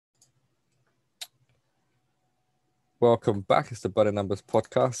Welcome back. It's the BurningNumbers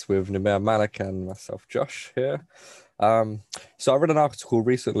PodCast with Numayr, Malik, and myself, Josh, here. So I read an article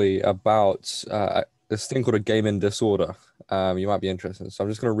recently about this thing called a gaming disorder. You might be interested. So I'm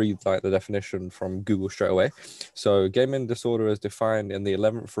just going to read the definition from Google straight away. So gaming disorder is defined in the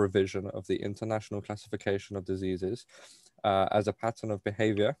 11th revision of the International Classification of Diseases as a pattern of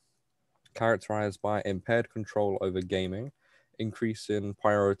behavior characterized by impaired control over gaming, increase in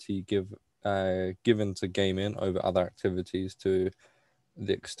priority given to gaming over other activities to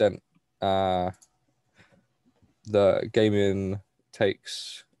the extent the gaming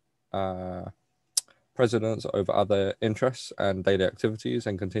takes precedence over other interests and daily activities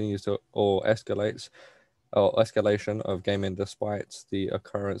and continues to escalation of gaming despite the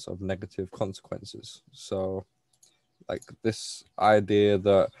occurrence of negative consequences. So like this idea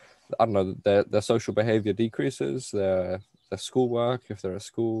that, I don't know, their social behavior decreases, their schoolwork, if they're at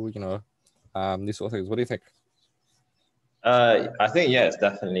school, these sort of things. What do you think? I think it's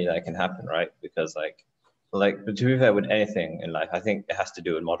definitely that can happen, right? Because but to be fair, with anything in life, I think it has to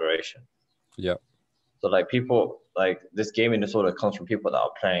do with moderation. Yeah. So people this gaming disorder comes from people that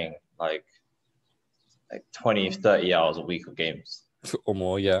are playing like 20, 30 hours a week of games. Or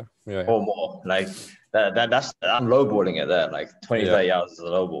more, yeah. Or more. That's I'm lowballing it there. 20, 30 hours is a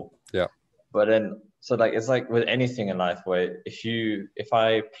lowball. Yeah. But then it's like with anything in life where if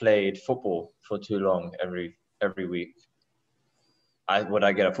I played football for too long every week, would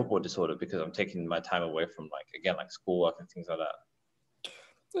I get a football disorder because I'm taking my time away from schoolwork and things like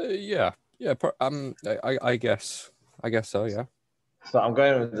that? I guess so, yeah. So I'm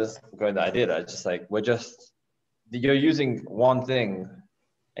going with the idea that it's just you're using one thing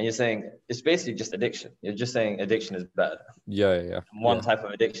and you're saying it's basically just addiction. You're just saying addiction is bad. Yeah. One type of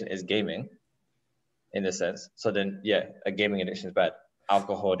addiction is gaming, in a sense. So then, a gaming addiction is bad.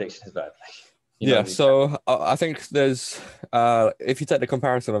 Alcohol addiction is bad. So I think there's, if you take the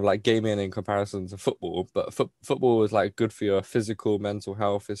comparison of gaming in comparison to football, but football is good for your physical, mental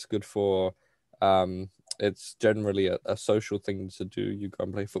health. It's good for, it's generally a social thing to do. You go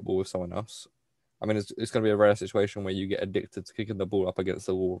and play football with someone else. I mean, it's going to be a rare situation where you get addicted to kicking the ball up against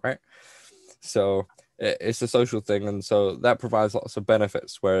the wall, right? So it's a social thing. And so that provides lots of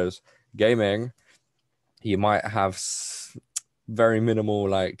benefits. Whereas gaming, you might have very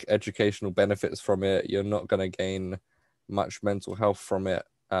minimal educational benefits from it. You're not going to gain much mental health from it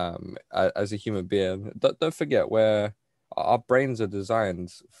as a human being. Don't forget where our brains are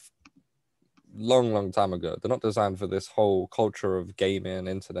designed long time ago. They're not designed for this whole culture of gaming,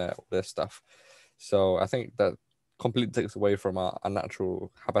 internet, all this stuff. So I think that completely takes away from our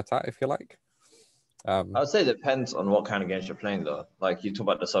natural habitat, if you like. I would say it depends on what kind of games you're playing, though. You talk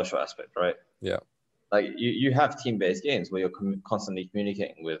about the social aspect, right? Yeah. You have team-based games where you're constantly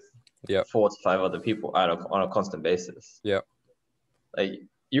communicating with 4 to 5 other people on a constant basis. Yeah.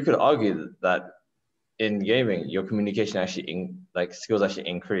 You could argue that in gaming, your communication skills actually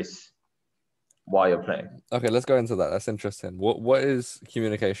increase while you're playing. Okay, let's go into that. That's interesting. What is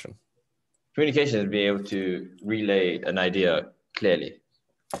communication? Communication is being able to relay an idea clearly.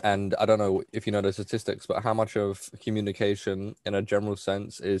 And I don't know if you know the statistics, but how much of communication in a general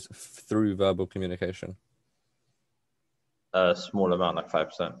sense is through verbal communication? A small amount,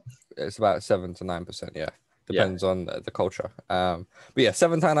 5%. It's about 7 to 9%, yeah. Depends on the culture. But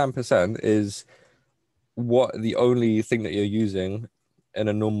 7 to 9% is the only thing that you're using in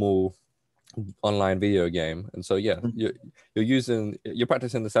a normal online video game. And so you're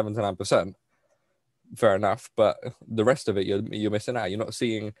practicing the 7 to 9%. Fair enough, but the rest of it you're missing out. You're not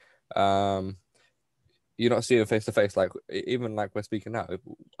seeing face to face. Even we're speaking now.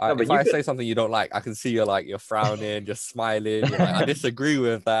 If I say something you don't like, I can see you're frowning, just smiling. You're I disagree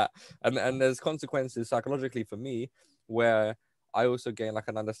with that, and there's consequences psychologically for me where I also gain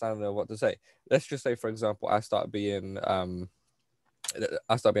an understanding of what to say. Let's just say, for example, I start being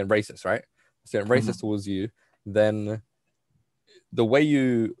racist, right? So I'm racist towards you, then the way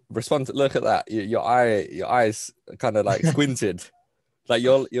you respond to, look at that, your eyes kind of squinted,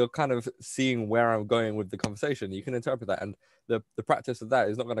 you're kind of seeing where I'm going with the conversation. You can interpret that, and the practice of that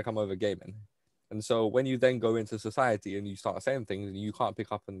is not going to come over gaming. And so when you then go into society and you start saying things and you can't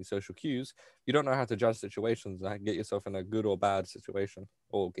pick up on these social cues, you don't know how to judge situations and get yourself in a good or bad situation,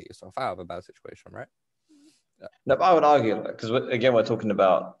 or get yourself out of a bad situation, right? No, but I would argue, because again, we're talking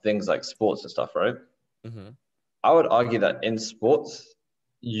about things like sports and stuff, right? Mm-hmm. I would argue that in sports,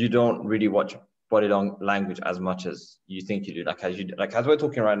 you don't really watch body language as much as you think you do. As we're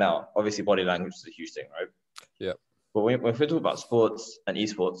talking right now, obviously body language is a huge thing, right? Yeah. But when we talk about sports and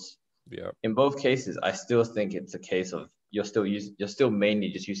esports, in both cases, I still think it's a case of you're still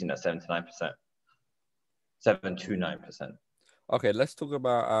mainly just using that 7 to 9%. 7 to 9%. Okay, let's talk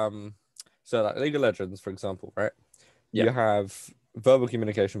about so like League of Legends, for example, right? Yeah. You have verbal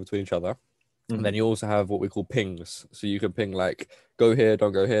communication between each other. And then Mhm. you also have what we call pings. So you can ping like, go here,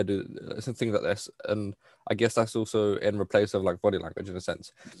 don't go here, do some things like this. And I guess that's also in replace of like body language in a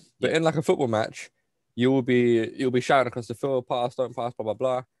sense. But Yeah. in like a football match, you'll be shouting across the field, pass, don't pass, blah blah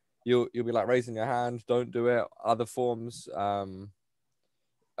blah. You'll be like raising your hand, don't do it, other forms. And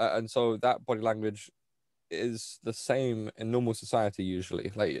so that body language is the same in normal society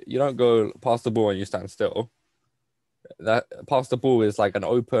usually. Like you don't go past the ball and you stand still. That pass the ball is like an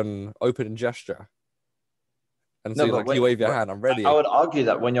open gesture. And so No, you but like you wave your hand, I'm I ready. would argue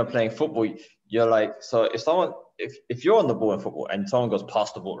that when you're playing football, you're like, so if you're on the ball in football and someone goes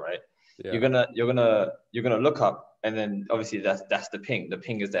past the ball, right? Yeah. You're gonna look up, and then obviously that's the ping. The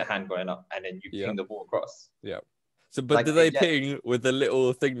ping is their hand going up, and then you Yeah. ping the ball across. Yeah. So, but Like, do they yeah, ping with the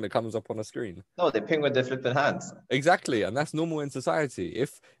little thing that comes up on a screen? no, they ping with their flipping hands. Exactly, and that's normal in society.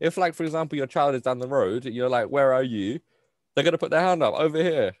 If like for example your child is down the road, you're like, where are you? They're gonna put their hand up over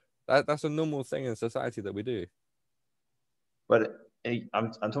here. That's a normal thing in society that we do. But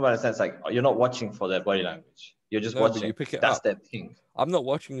I'm talking about in a sense like you're not watching for their body language. You're just No, but watching. you pick it That's up. their ping. I'm not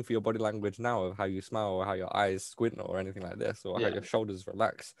watching for your body language now of how you smile or how your eyes squint or anything like this or how Yeah. your shoulders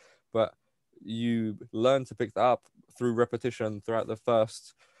relax, but you learn to pick that up through repetition throughout the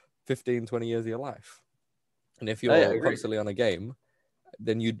first 15, 20 years of your life. And if I you're agree. constantly on a game,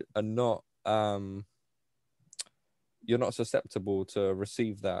 then you are not you're not susceptible to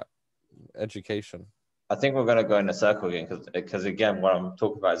receive that education. I think we're gonna go in a circle again because again, what I'm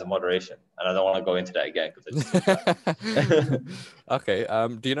talking about is a moderation, and I don't want to go into that again because it's too bad. Okay.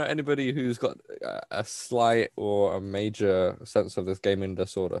 Do you know anybody who's got a slight or a major sense of this gaming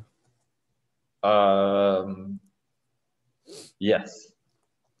disorder? Yes,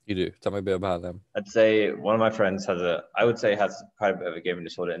 You do. Tell me a bit about them. I'd say one of my friends I would say has quite a bit of a gaming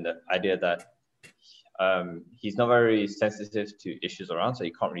disorder in the idea that he's not very sensitive to issues around, so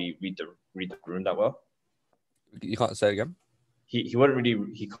he can't really read the room that well. You can't say it again. He can't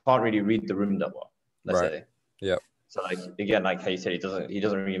really read the room that well. Let's Right. say. Yep. So like again, like how you said, he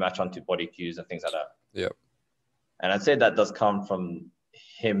doesn't really match onto body cues and things like that. Yep. And I'd say that does come from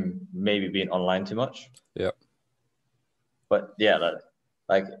him maybe being online too much. Yep. But yeah,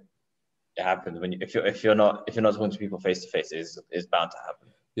 like it happens when if you're not talking to people face to face, is bound to happen.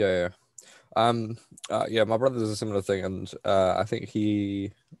 Yeah. Yeah. My brother does a similar thing, and I think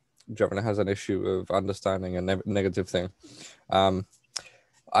he generally has an issue of understanding a negative thing.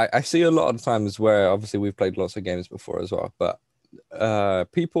 I see a lot of times where obviously we've played lots of games before as well, but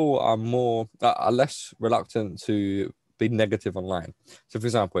people are less reluctant to be negative online. So, for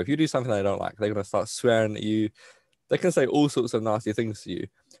example, if you do something they don't like, they're gonna start swearing at you. They can say all sorts of nasty things to you,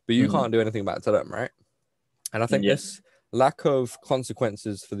 but you can't do anything back to them, right? And I think Yeah. this lack of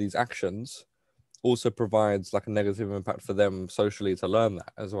consequences for these actions also provides like a negative impact for them socially to learn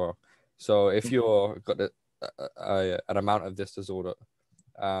that as well. So if you're got an amount of this disorder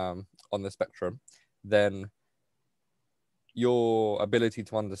on the spectrum, then your ability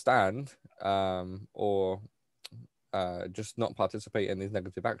to understand or just not participate in these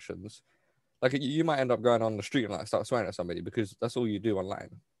negative actions, like you might end up going on the street and like start swearing at somebody because that's all you do online.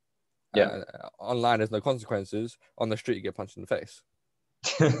 Yeah. Online there's no consequences. On the street you get punched in the face.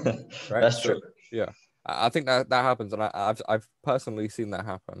 Right. That's true. Yeah, I think that happens, and I've personally seen that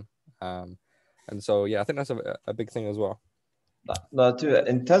happen. And so yeah, I think that's a big thing as well. No, too.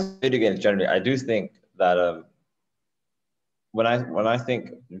 In terms of video games generally, I do think that when I think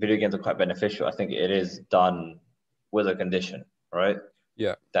video games are quite beneficial, I think it is done with a condition, right?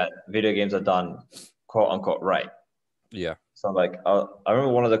 Yeah. That video games are done quote unquote right. Yeah. So like I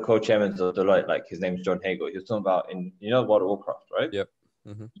remember one of the co-chairmen of Deloitte, like his name's John Hagel. He was talking about in World of Warcraft, right? Yep.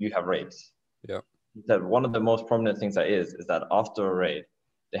 Mm-hmm. You have raids. Yep. He said one of the most prominent things that is that after a raid,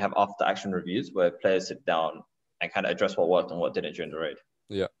 they have after action reviews where players sit down and kind of address what worked and what didn't during the raid.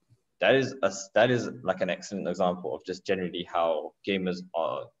 Yeah. That is like an excellent example of just generally how gamers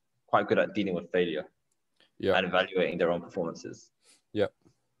are quite good at dealing with failure and evaluating their own performances. Yeah.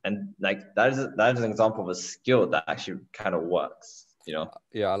 And like that is an example of a skill that actually kind of works,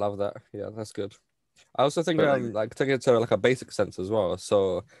 Yeah, I love that. Yeah, that's good. I also think like taking it to like a basic sense as well.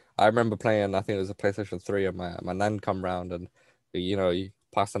 So I remember playing, I think it was a PlayStation 3, and my nan come round and you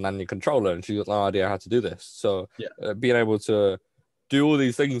pass the nan your controller and she got no idea how to do this. So being able to do all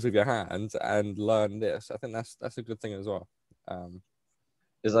these things with your hands and learn this, I think that's a good thing as well.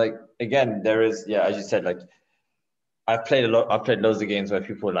 It's like again, there is as you said, like I've played loads of games where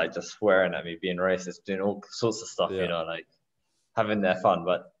people like just swearing at me, being racist, doing all sorts of stuff, like having their fun.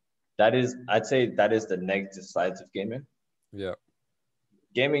 But I'd say that is the negative sides of gaming. Yeah.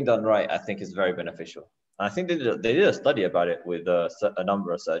 Gaming done right, I think, is very beneficial. And I think they did a study about it with a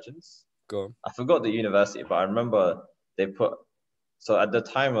number of surgeons. Go on. I forgot the university, but I remember they put. So at the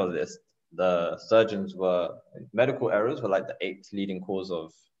time of this, the surgeons medical errors were like the 8th leading cause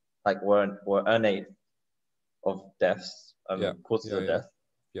of, like, were an 8th of deaths, causes of death.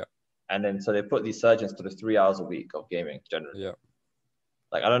 Yeah. And then so they put these surgeons to the 3 hours a week of gaming generally. Yeah.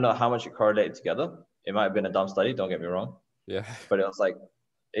 Like, I don't know how much it correlated together. It might have been a dumb study, don't get me wrong. Yeah. But it was like,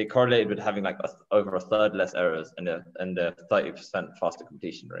 it correlated with having like over a third less errors and the 30% faster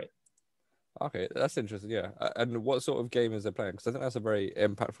completion rate. Okay, that's interesting. Yeah. And what sort of game is they playing? Because I think that's a very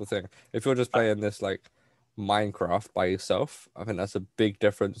impactful thing. If you're just playing this like Minecraft by yourself, I think that's a big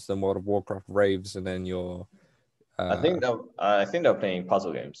difference than World of Warcraft raves and then your. I think they're playing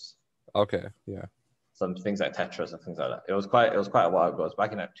puzzle games. Okay. Yeah. Some things like Tetris and things like that. It was quite a while ago. It was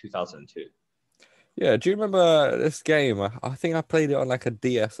back in like 2002. Yeah. Do you remember this game? I think I played it on like a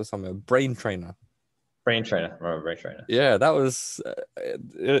DS or something. Brain Trainer. Brain Trainer. Remember Brain Trainer? Yeah, that was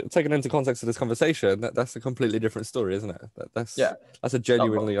taken into context of this conversation. That's a completely different story, isn't it? That's a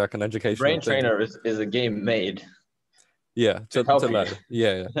genuinely like an educational Brain thing. Trainer is a game made. Yeah, to learn.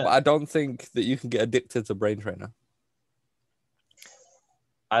 Yeah. But I don't think that you can get addicted to Brain Trainer.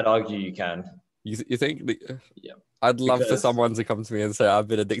 I'd argue you can. You think? Yeah. I'd love for someone to come to me and say I've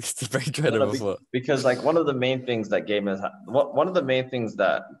been addicted to Brain Trainer before. Because like one of the main things that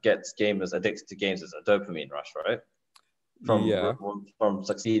gets gamers addicted to games is a dopamine rush, right? From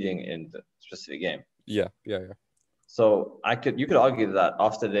succeeding in the specific game. Yeah. So you could argue that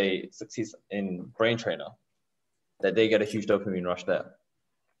after they succeed in Brain Trainer, that they get a huge dopamine rush there,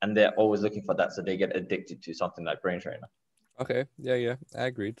 and they're always looking for that, so they get addicted to something like Brain Trainer. Okay. Yeah. I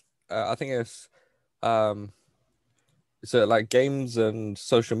agreed. I think it's so like games and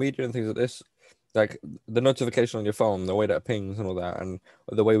social media and things like this, like the notification on your phone, the way that it pings and all that, and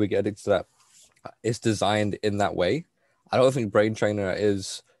the way we get addicted to that, is designed in that way. I don't think Brain Trainer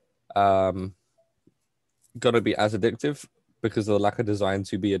is gonna be as addictive because of the lack of design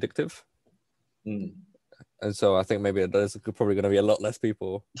to be addictive. And so I think maybe there's probably going to be a lot less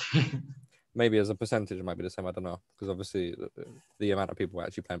people. Maybe as a percentage, it might be the same. I don't know, because obviously the amount of people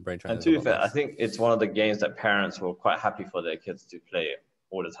actually playing Brain Trainer. And to be fair, I think it's one of the games that parents were quite happy for their kids to play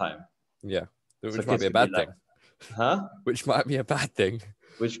all the time. Yeah, which might be a bad thing. Huh? Which might be a bad thing.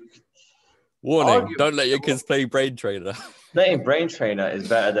 Warning: don't let your kids play Brain Trainer. Playing Brain Trainer is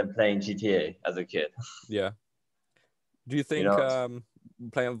better than playing GTA as a kid. Yeah. Do you think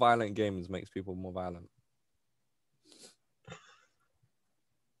playing violent games makes people more violent?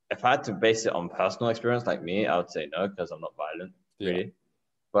 If I had to base it on personal experience, like me, I would say no, because I'm not violent, really.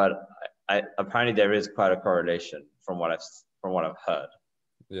 But apparently there is quite a correlation from what I've heard.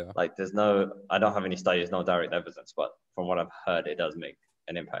 Yeah. Like I don't have any studies, no direct evidence, but from what I've heard, it does make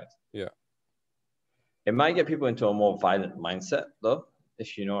an impact. Yeah. It might get people into a more violent mindset, though,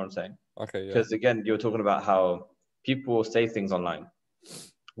 if you know what I'm saying. Okay. Yeah. Because again, you're talking about how people say things online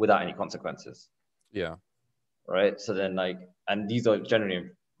without any consequences. Yeah. Right. So then, and these are generally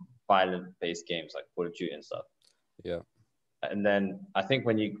violent-based games like Call of Duty and stuff. Yeah. And then I think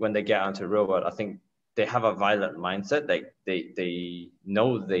when they get out into the real world, I think they have a violent mindset. They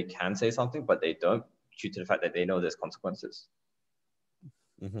know they can say something, but they don't, due to the fact that they know there's consequences.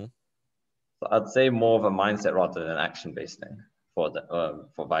 Mm-hmm. So I'd say more of a mindset rather than an action-based thing for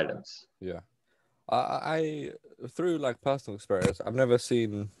violence. Yeah. I through like personal experience, I've never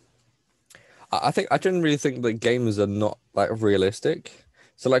seen. I generally think that games are not like realistic.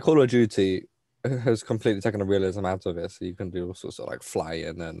 So like Call of Duty has completely taken the realism out of it. So you can do all sorts of like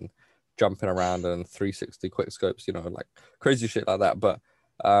flying and jumping around and 360 quick scopes, like crazy shit like that. But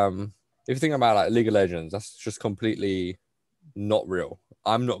if you think about like League of Legends, that's just completely not real.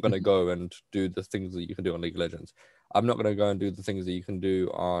 I'm not going to go and do the things that you can do on League of Legends. I'm not going to go and do the things that you can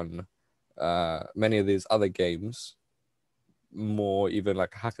do on many of these other games, more even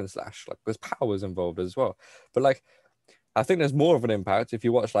like hack and slash. Like there's powers involved as well. But like, I think there's more of an impact if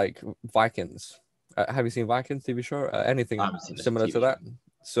you watch like Vikings. Have you seen Vikings TV show? Anything similar to that?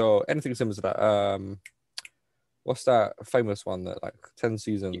 So anything similar to that. What's that famous one that like 10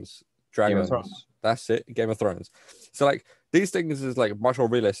 seasons? Dragons. That's it. Game of Thrones. So like these things is like much more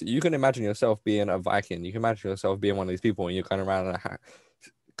realistic. You can imagine yourself being a Viking. You can imagine yourself being one of these people and you're kind of around and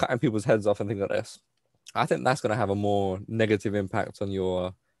cutting people's heads off and things like this. I think that's going to have a more negative impact on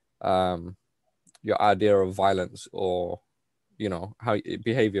your idea of violence or, how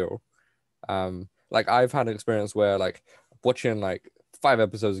behavioral. Like I've had an experience where like watching like 5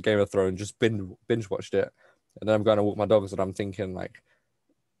 episodes of Game of Thrones, just binge watched it. And then I'm going to walk my dogs and I'm thinking like,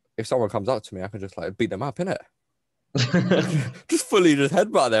 if someone comes up to me, I can just like beat them up, innit? Just fully just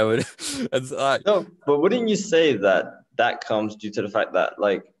headbutt them. And it's like, No, but wouldn't you say that comes due to the fact that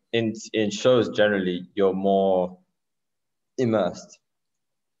like in shows generally you're more immersed,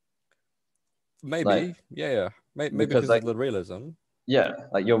 maybe, like yeah. Maybe because because of like the realism. yeah,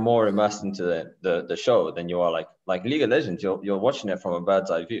 like you're more immersed into the show than you are like League of Legends. You're watching it from a bird's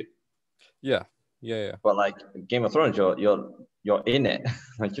eye view, Yeah. but like Game of Thrones, you're in it,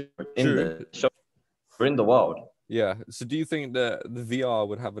 like you're in True. the show, you're in the world. Yeah. So do you think that the VR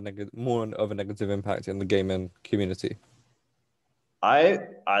would have more of a negative impact in the gaming community? I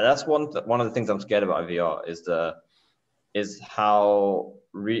that's one of the things I'm scared about VR is how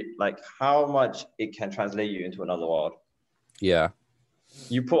how much it can translate you into another world. Yeah.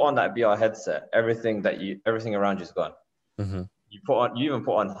 You put on that VR headset, everything around you is gone. Mm-hmm. You even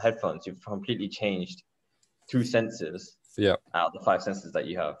put on headphones, you've completely changed two senses Yeah. out of the five senses that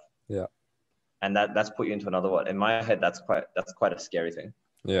you have. Yeah. And that's put you into another world. In my head, that's quite a scary thing.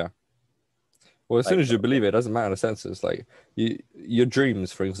 Yeah. Well, as soon Like as you believe it, it doesn't matter in a sense. It's like your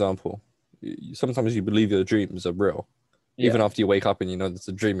dreams, for example. Sometimes you believe your dreams are real, even yeah. after you wake up and you know it's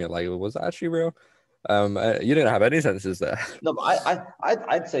a dream. You're like, was that actually real? You didn't have any senses there. No, but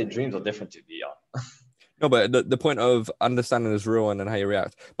I'd say dreams are different to VR. No, but the point of understanding is real and then how you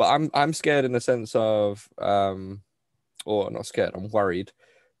react. But I'm scared in the sense of or not scared. I'm worried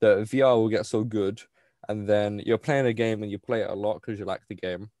that VR will get so good, and then you're playing a game and you play it a lot because you like the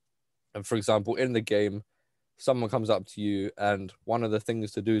game. And for example, in the game, someone comes up to you, and one of the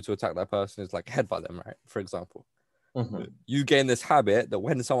things to do to attack that person is like headbutt them, right? For example, you gain this habit that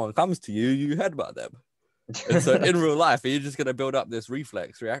when someone comes to you, you headbutt them. And so in real life, you're just gonna build up this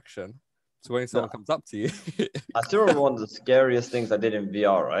reflex reaction. So when someone comes up to you, I still remember one of the scariest things I did in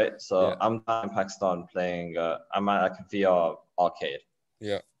VR, right? So yeah. I'm in Pakistan playing, I'm at like a VR arcade.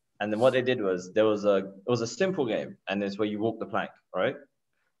 Yeah. And then what they did was it was a simple game, and it's where you walk the plank, right?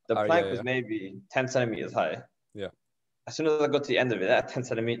 The plank was maybe 10 centimeters high. Yeah. As soon as I got to the end of it, that 10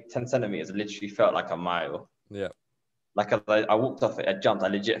 centimeters literally felt like a mile. Yeah. Like I walked off it, I jumped, I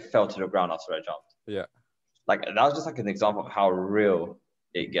legit fell to the ground after I jumped. Yeah. Like that was just like an example of how real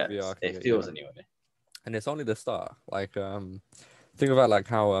it gets. It feels anyway. And it's only the start. Like think about like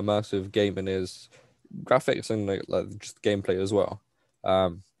how immersive gaming is, graphics and like just gameplay as well.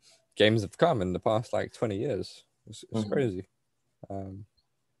 Games have come in the past like 20 years. It's crazy.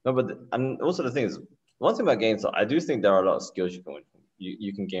 No, but and also the thing is, one thing about games, I do think there are a lot of skills you can win from.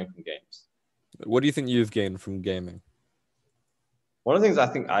 You can gain from games. What do you think you've gained from gaming? One of the things I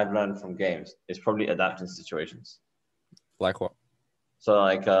think I've learned from games is probably adapting to situations. Like what? So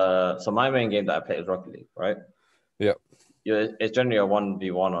like so my main game that I play is Rocket League, right? Yeah. It's generally a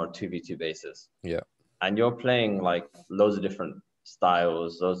 1v1 or 2v2 basis. Yeah. And you're playing like loads of different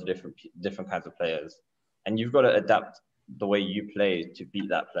styles, loads of different kinds of players, and you've got to adapt the way you play to beat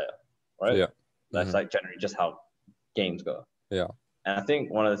that player, right? Yeah. That's like generally just how games go. Yeah. And I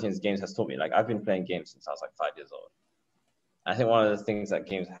think one of the things games has taught me, like I've been playing games since I was like 5 years old. I think one of the things that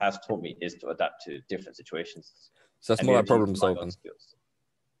games has taught me is to adapt to different situations. So that's more like problem solving.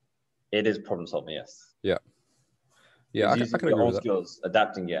 It is problem solving, yes. Yeah. Yeah, I can agree your own with that. skills,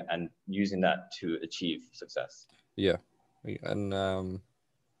 adapting it, and using that to achieve success. Yeah, and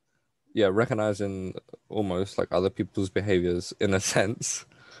recognizing almost like other people's behaviors in a sense.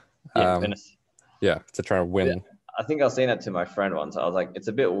 Yeah, to try and win. Yeah. I think I was saying that to my friend once. I was like, it's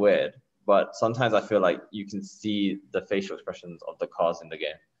a bit weird, but sometimes I feel like you can see the facial expressions of the cars in the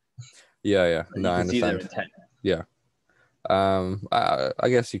game. Yeah. No, I understand. See their intent. Yeah. I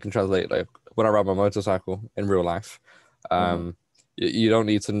guess you can translate like when I ride my motorcycle in real life. You don't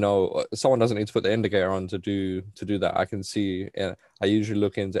need to know. Someone doesn't need to put the indicator on to do that. I can see. I usually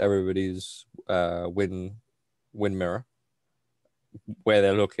look into everybody's wind mirror where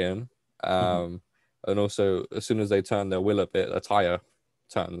they're looking. And also as soon as they turn their wheel a bit, a tire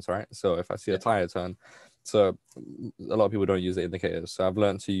turns, right? So if I see a tire turn, so a lot of people don't use the indicators. So I've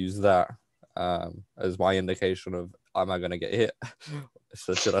learned to use that as my indication of, am I going to get hit?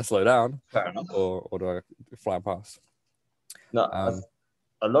 So should I slow down? Fair enough. Or do I fly past? No,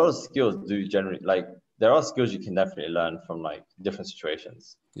 a lot of skills do generally, like there are skills you can definitely learn from like different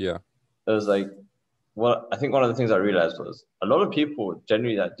situations. Yeah. There's like, well, I think one of the things I realized was a lot of people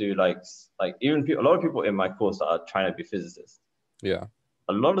generally that do like even a lot of people in my course that are trying to be physicists. Yeah.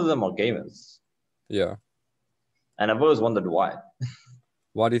 A lot of them are gamers. Yeah. And I've always wondered why.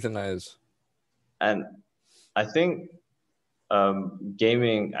 Why do you think that is? And I think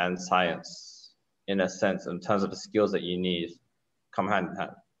gaming and science, in a sense, in terms of the skills that you need, come hand in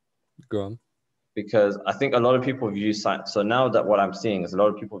hand. Go on. because I think a lot of people view science. So now that what I'm seeing is a lot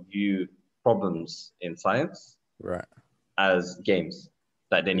of people view problems in science Right. as games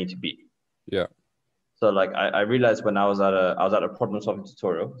that they need to beat. Yeah. So like I realized when I was at a problem solving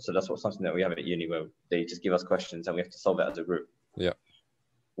tutorial. So that's something that we have at uni where they just give us questions and we have to solve it as a group. Yeah.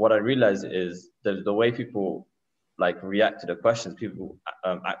 What I realized is the way people like react to the questions, people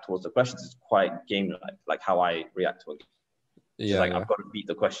act towards the questions is quite game like how I react to it. It's like Yeah. I've got to beat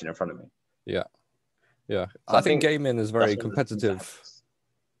the question in front of me. Yeah. Yeah. So I think gaming is that's very what competitive.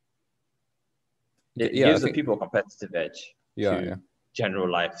 it Yeah, I gives the think. people a competitive edge Yeah. to Yeah. general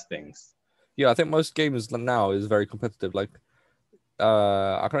life things. Yeah, I think most games now is very competitive. Like,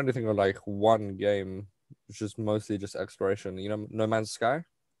 I can only think of like one game, which is mostly just exploration. You know, No Man's Sky.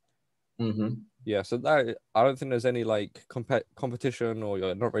 Mm-hmm. Yeah, so that I don't think there's any like competition, or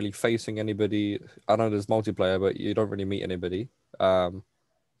you're not really facing anybody. I know there's multiplayer, but you don't really meet anybody,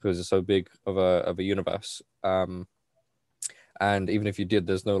 because it's so big of a universe. And even if you did,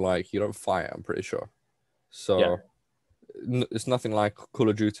 there's no like you don't fight. I'm pretty sure. Yeah. So it's nothing like Call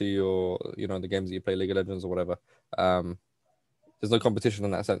of Duty or the games that you play, League of Legends or whatever. There's no competition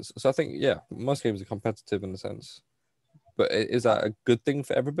in that sense. So I think most games are competitive in a sense. But is that a good thing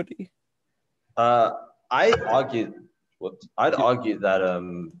for everybody? I argue. I'd argue that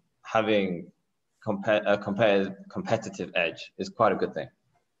having a competitive edge is quite a good thing.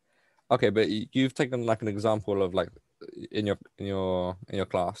 Okay, but you've taken like an example of like in your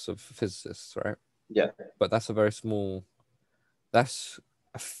class of physicists, right? Yeah. But that's a very small. That's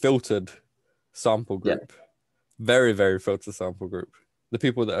a filtered sample Yeah. group. Very, very filtered sample group. The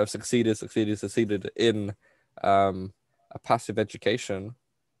people that have succeeded in a passive education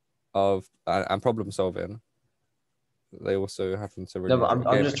of and problem solving, they also happen to No, really but enjoy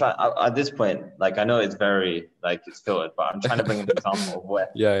I'm just gaming. trying at this point. Like I know it's very like it's filtered, but I'm trying to bring an example of where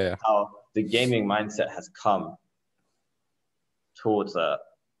Yeah. how the gaming mindset has come towards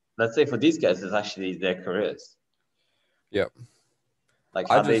let's say for these guys, it's actually their careers. Yeah. Like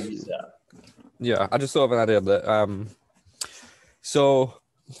I how they've just used that. I just thought of an idea that so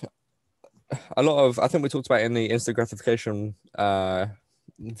I think we talked about in the instant gratification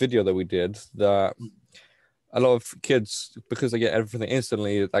video that we did that a lot of kids, because they get everything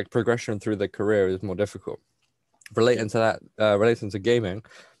instantly, like progression through their career is more difficult. Relating to that, relating to gaming,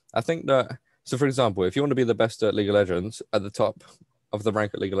 I think that, so for example, if you want to be the best at League of Legends, at the top of the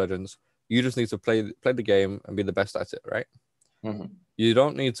rank at League of Legends, you just need to play the game and be the best at it, right? Mm-hmm. You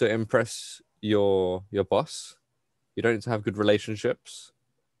don't need to impress your boss. You don't need to have good relationships.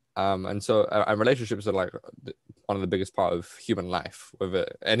 And relationships are like one of the biggest part of human life, with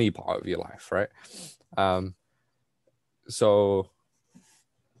any part of your life, right? So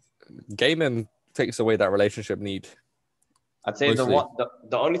gaming takes away that relationship need. I'd say Mostly.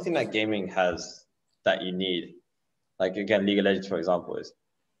 the only thing that gaming has that you need, like again, League of Legends, for example, is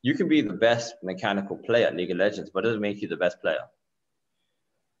you can be the best mechanical player at League of Legends, but it doesn't make you the best player.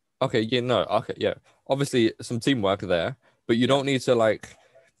 Okay, obviously some teamwork there, but you don't need to like.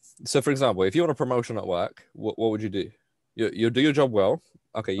 So, for example, if you want a promotion at work, what would you do? You do your job well.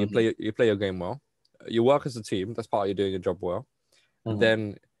 Okay, you play your game well. You work as a team. That's part of you doing your job well. Mm-hmm.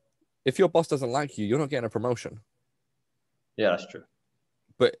 Then, if your boss doesn't like you, you're not getting a promotion. Yeah, that's true.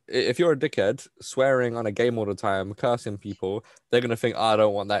 But if you're a dickhead, swearing on a game all the time, cursing people, they're gonna think, I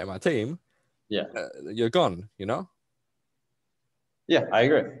don't want that in my team. Yeah, you're gone. Yeah, I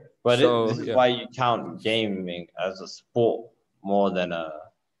agree. But So, this is why you count gaming as a sport more than a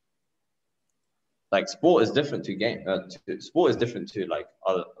like sport is different to game. Sport is different to like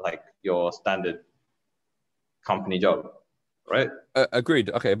other like your standard company job, right? Agreed.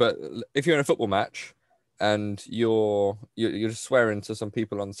 Okay, but if you're in a football match and you're just swearing to some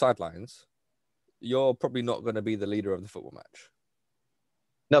people on the sidelines, you're probably not going to be the leader of the football match.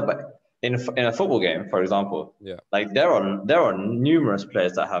 No, but in a football game, for example, Yeah, like there are numerous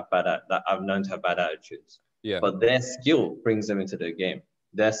players that I've known to have bad attitudes. yeah. But their skill brings them into the game.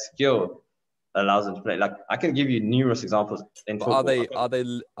 Their skill allows them to play. Like I can give you numerous examples in But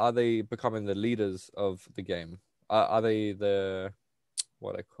football. are they becoming the leaders of the game? Are they the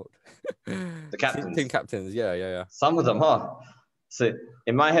what are they called? The captains. Team captains. Yeah. Some of them are. So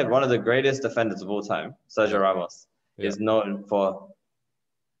in my head, one of the greatest defenders of all time, Sergio Ramos, is known for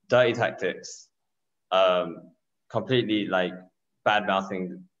dirty tactics, completely like bad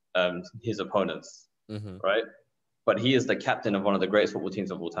mouthing his opponents, right? But he is the captain of one of the greatest football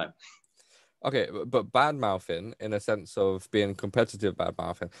teams of all time. Okay, but bad mouthing in a sense of being competitive bad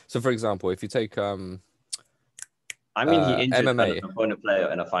mouthing. So, for example, if you take I mean, he injured MMA, an opponent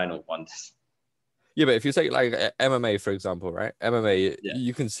player in a final once. Yeah, but if you take like MMA, for example, right? MMA, Yeah.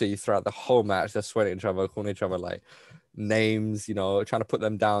 you can see throughout the whole match, they're sweating each other, calling each other like names, you know, trying to put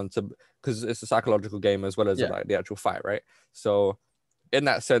them down to, because it's a psychological game as well as Yeah. like the actual fight, right? So in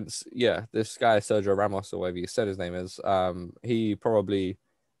that sense, yeah, this guy Sergio Ramos or whatever you said his name is, he probably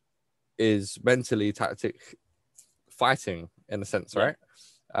is mentally tactic fighting in a sense, Yeah.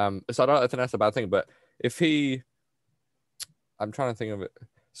 right? So I don't think that's a bad thing, but if he, I'm trying to think of it.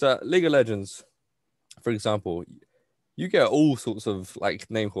 So League of Legends, for example, you get all sorts of like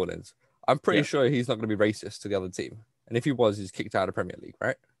name callings. I'm pretty Yeah. sure he's not going to be racist to the other team, and if he was, he's kicked out of Premier League,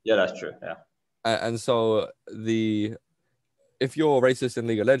 right? Yeah, that's true. Yeah. And so the if you're racist in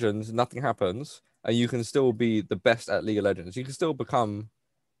League of Legends, nothing happens, and you can still be the best at League of Legends. You can still become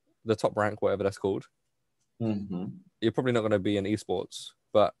the top rank, whatever that's called. Mm-hmm. You're probably not going to be in esports,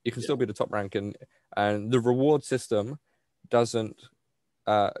 but you can Yeah. still be the top rank, and the reward system doesn't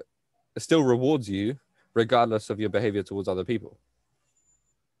still rewards you regardless of your behavior towards other people.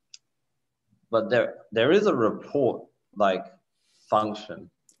 But there is a report like function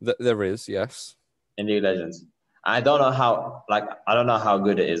There is, yes. in League of Legends. I don't know how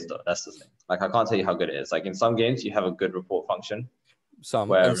good it is though. That's the thing. Like I can't tell you how good it is. Like in some games you have a good report function Some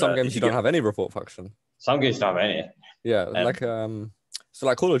where and some games if you you don't get have any report function. some games don't have any. Yeah, And so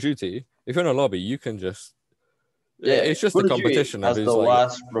like Call of Duty, if you're in a lobby, you can just yeah, it's just a Call of Duty competition of has who's the like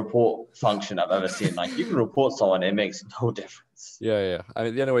worst report function I've ever seen. Like you can report someone, it makes no difference. yeah. I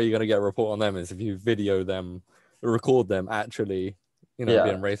mean the only way you're gonna get a report on them is if you video them, record them actually, Yeah.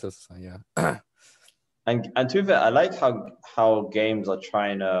 being racist. So, yeah. And to that, I like how games are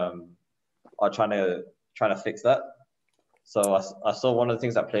trying to fix that. So I saw one of the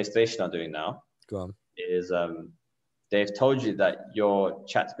things that PlayStation are doing now Go on. is they've told you that your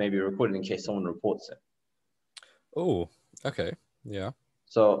chats may be recorded in case someone reports it. Oh, okay. Yeah.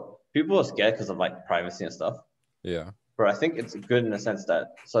 So people are scared because of like privacy and stuff. Yeah. But I think it's good in the sense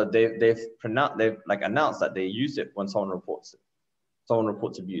that they've like announced that they use it when someone reports it. Someone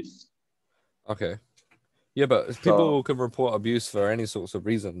reports abuse. Okay. Yeah, but So people can report abuse for any sorts of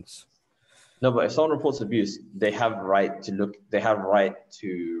reasons. no, but if someone reports abuse, they have right to look. They have right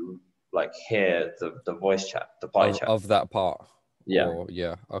to like hear the voice chat, the party chat. Of that part. Yeah. Or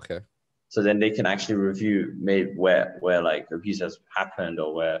yeah, okay. So then they can actually review maybe where like abuse has happened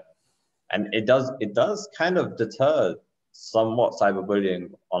or where, and it does kind of deter somewhat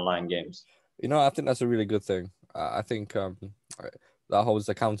cyberbullying online games. I think that's a really good thing. I think that holds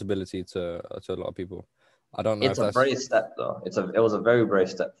accountability to a lot of people. I don't know It's if a that's brave step though. It was a very brave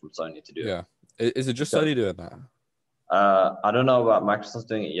step from Sony to do it. yeah. Is it just Because Sony doing that? I don't know about Microsoft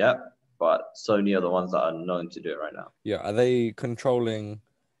doing it yet, but Sony are the ones that are known to do it right now. Yeah, are they controlling?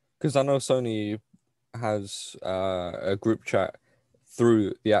 Because I know Sony has a group chat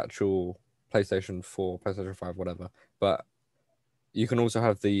through the actual PlayStation 4, PlayStation 5, whatever. But you can also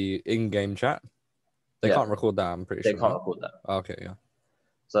have the in-game chat. They Yeah, can't record that, I'm pretty they sure. can't No? record that. Okay, yeah.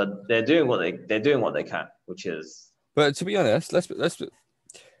 So they're doing what they can, which is But to be honest, let's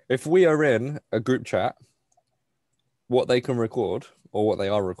if we are in a group chat, what they can record or what they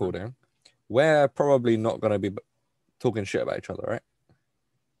are recording, we're probably not going to be talking shit about each other, right?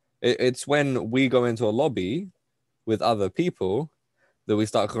 It's when we go into a lobby with other people that we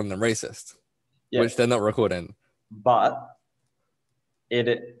start calling them racist, yeah. which they're not recording. But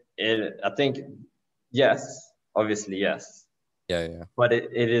I think yes, obviously yes. Yeah. But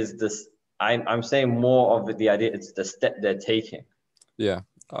it is this. I'm saying more of the idea. It's the step they're taking. Yeah.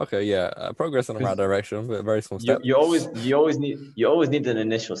 Okay. Yeah. Progress in the right direction, but a very small step. You always need an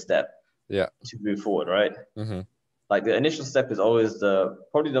initial step. Yeah. To move forward, right? Mm-hmm. Like the initial step is always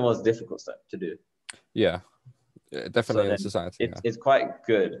probably the most difficult step to do. Yeah. Definitely So in society. It's quite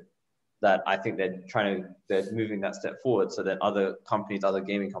good that I think they're moving that step forward. So then other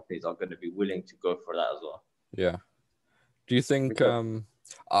gaming companies are going to be willing to go for that as well. Yeah. Do you think Because,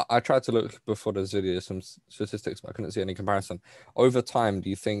 I tried to look before this video some statistics, but I couldn't see any comparison. Over time, do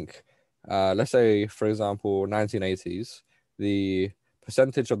you think let's say for example 1980s, the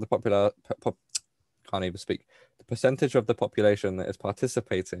percentage of the can't even speak. The percentage of the population that is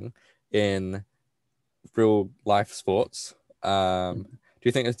participating in real life sports, do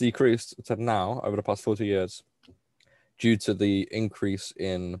you think it's decreased to now over the past 40 years due to the increase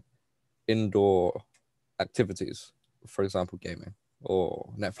in indoor activities, for example, gaming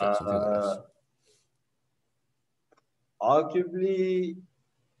or Netflix and things like this? arguably,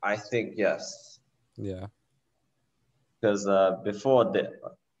 I think yes. Yeah. Because before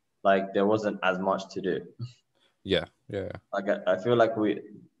there wasn't as much to do. Yeah. Like I feel like we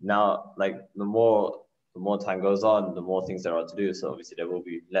now the more time goes on, the more things there are to do. So obviously there will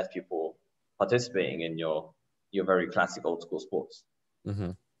be less people participating in your very classic old school sports.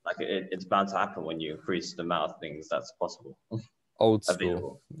 Mm-hmm. Like it's bound to happen when you increase the amount of things that's possible. Old school.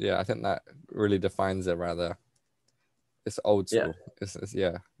 Available. Yeah, I think that really defines it rather. It's old Yeah. school. It's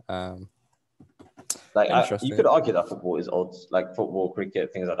yeah. Like you Interesting. could argue that football is old, like football,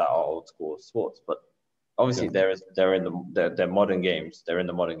 cricket, things like that are old school sports, but obviously they're modern games. They're in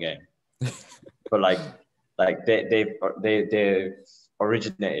the modern game, but they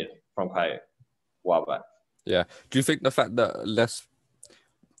originated from quite a while back. Yeah. Do you think the fact that less?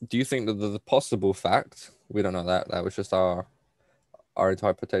 Do you think that the possible fact, we don't know that was just our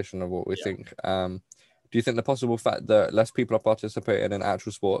interpretation of what we think. Do you think the possible fact that less people are participating in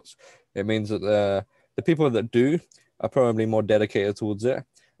actual sports, it means that the people that do are probably more dedicated towards it,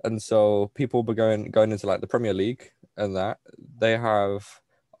 and so people be going into like the Premier League and that they have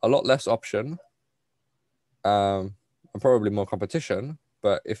a lot less option, and probably more competition.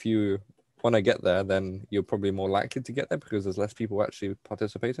 But if you want to get there, then you're probably more likely to get there because there's less people actually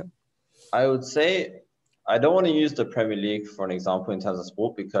participating. I would say I don't want to use the Premier League for an example in terms of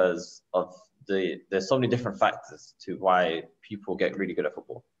sport because of there's so many different factors to why people get really good at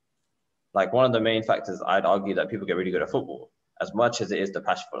football. Like one of the main factors, I'd argue that people get really good at football, as much as it is the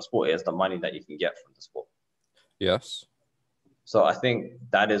passion for the sport, it is the money that you can get from the sport. Yes. So I think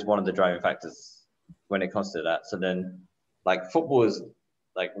that is one of the driving factors when it comes to that. So then, like football is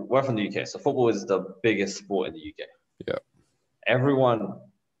like we're from the UK, so football is the biggest sport in the UK. Yeah. Everyone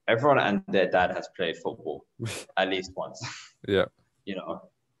and their dad has played football at least once. Yeah. You know,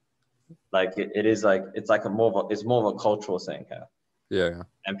 like it is like it's like it's more of a cultural thing here. Yeah.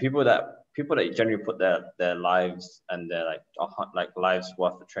 And people that generally put their lives and their like lives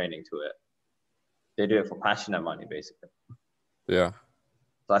worth of training to it, they do it for passion and money basically. Yeah.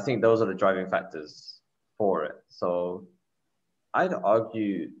 So I think those are the driving factors for it. So I'd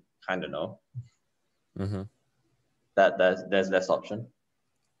argue kind of no. Mm-hmm. That there's less option.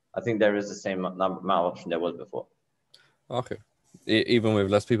 I think there is the same amount of option there was before. Okay. Even with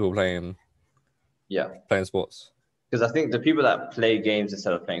less people playing sports. Because I think the people that play games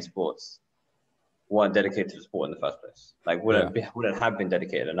instead of playing sports weren't dedicated to the sport in the first place. Like wouldn't have been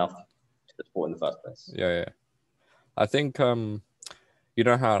dedicated enough to the sport in the first place. Yeah. I think you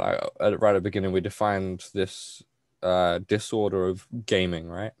know how right at the beginning we defined this disorder of gaming,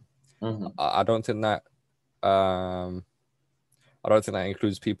 right? Mm-hmm. I don't think that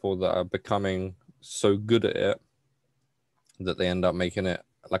includes people that are becoming so good at it that they end up making it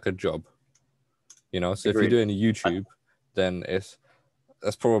like a job. You know, so Agreed. if you're doing YouTube, then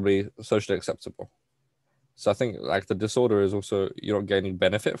that's probably socially acceptable. So I think like the disorder is also you're not gaining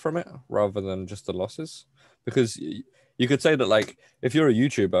benefit from it rather than just the losses, because you could say that like if you're a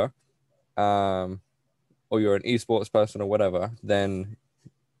YouTuber, or you're an esports person or whatever, then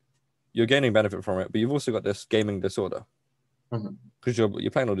you're gaining benefit from it, but you've also got this gaming disorder because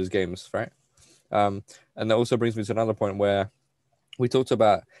you're playing all these games, right? And that also brings me to another point where we talked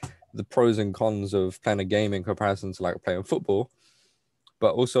about the pros and cons of playing a game in comparison to like playing football,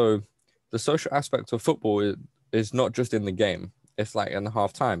 but also the social aspect of football is not just in the game. It's like in the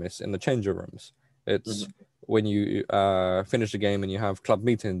halftime. It's in the changing rooms. It's when you finish the game and you have club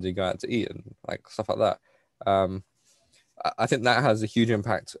meetings, you go out to eat and like stuff like that. I think that has a huge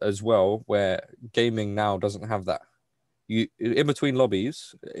impact as well, where gaming now doesn't have that. You in between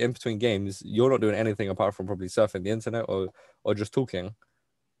lobbies, in between games, you're not doing anything apart from probably surfing the internet or just talking.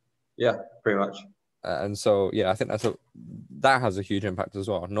 Yeah, pretty much. And so, yeah, I think that has a huge impact as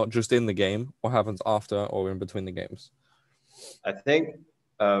well, not just in the game, what happens after or in between the games. I think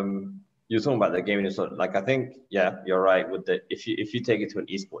you're talking about the gaming disorder. Like, I think, yeah, you're right. With if you take it to an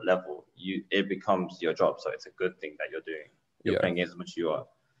esport level, it becomes your job. So it's a good thing that you're doing. You're playing games as much as you are.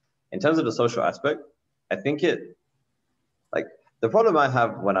 In terms of the social aspect, I think like the problem I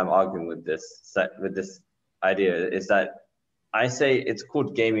have when I'm arguing with this idea is that I say it's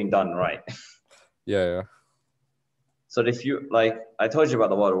called gaming done right. Yeah. So if you like, I told you about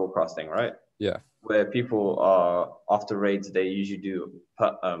the World of Warcraft thing, right? Yeah. Where people are after raids, they usually do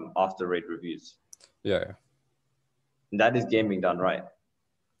after raid reviews. Yeah. And that is gaming done right.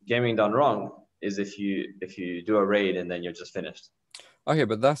 Gaming done wrong is if you do a raid and then you're just finished. Okay,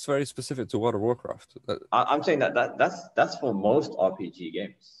 but that's very specific to World of Warcraft. I'm saying that's for most RPG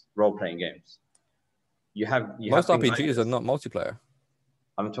games, role playing games. Most RPGs are not multiplayer.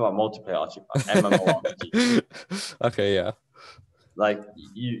 I'm talking about multiplayer MMORPG. Okay, yeah. Like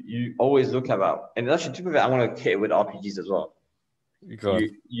you always look about, and actually typically I want to hit it with RPGs as well.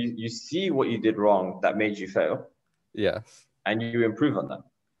 You see what you did wrong that made you fail. Yes. And you improve on that.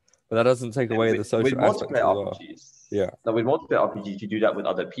 But that doesn't take away the social aspect as well. RPGs, with multiplayer RPGs, you do that with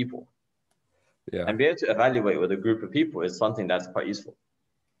other people. Yeah. And be able to evaluate with a group of people is something that's quite useful.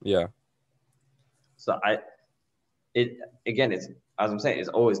 Yeah. So it's as I'm saying, it's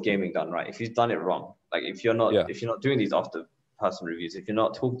always gaming done right. If you've done it wrong, like if you're not doing these after person reviews, if you're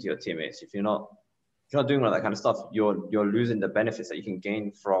not talking to your teammates, if you're not doing all that kind of stuff, you're losing the benefits that you can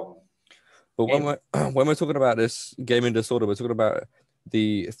gain from. But when we're talking about this gaming disorder, we're talking about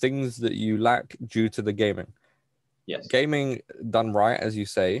the things that you lack due to the gaming. Yes. Gaming done right, as you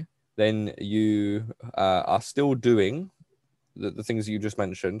say, then you are still doing the things you just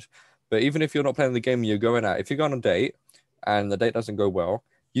mentioned. But even if you're not playing the game you're going at, if you go on a date and the date doesn't go well,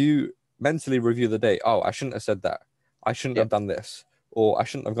 you mentally review the date. Oh, I shouldn't have said that. I shouldn't have done this. Or I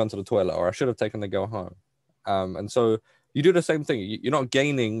shouldn't have gone to the toilet. Or I should have taken the girl home. And so you do the same thing. You're not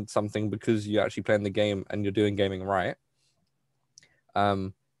gaining something because you're actually playing the game and you're doing gaming right.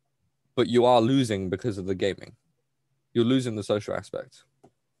 But you are losing because of the gaming. You're losing the social aspect.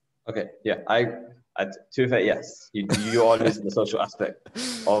 Okay, yeah, to be fair, yes, you are losing the social aspect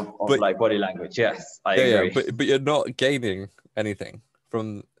of like body language. Yes, I agree. Yeah, but you're not gaining anything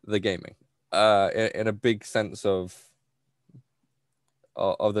from the gaming, in a big sense of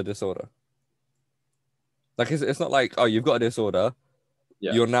the disorder. Like it's not like, oh, you've got a disorder,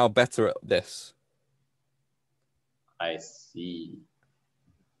 you're now better at this. I see.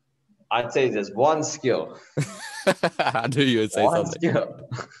 I'd say there's one skill. I knew you would say something. Skill.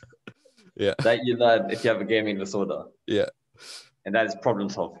 Yeah. That you learn if you have a gaming disorder. Yeah. And that is problem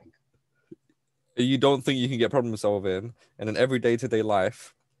solving. You don't think you can get problem solving in an everyday to-day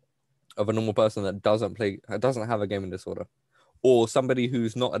life of a normal person that doesn't have a gaming disorder, or somebody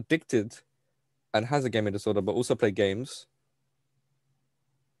who's not addicted and has a gaming disorder but also play games.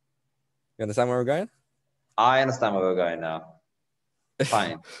 You understand where we're going? I understand where we're going now.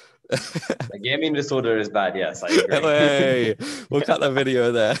 Fine. The gaming disorder is bad, yes, I agree. Hey, we'll cut the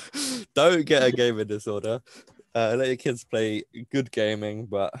video there. Don't get a gaming disorder. Let your kids play good gaming,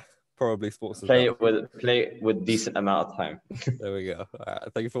 but probably sports. Play with decent amount of time. There we go. All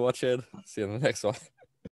right, thank you for watching. See you in the next one.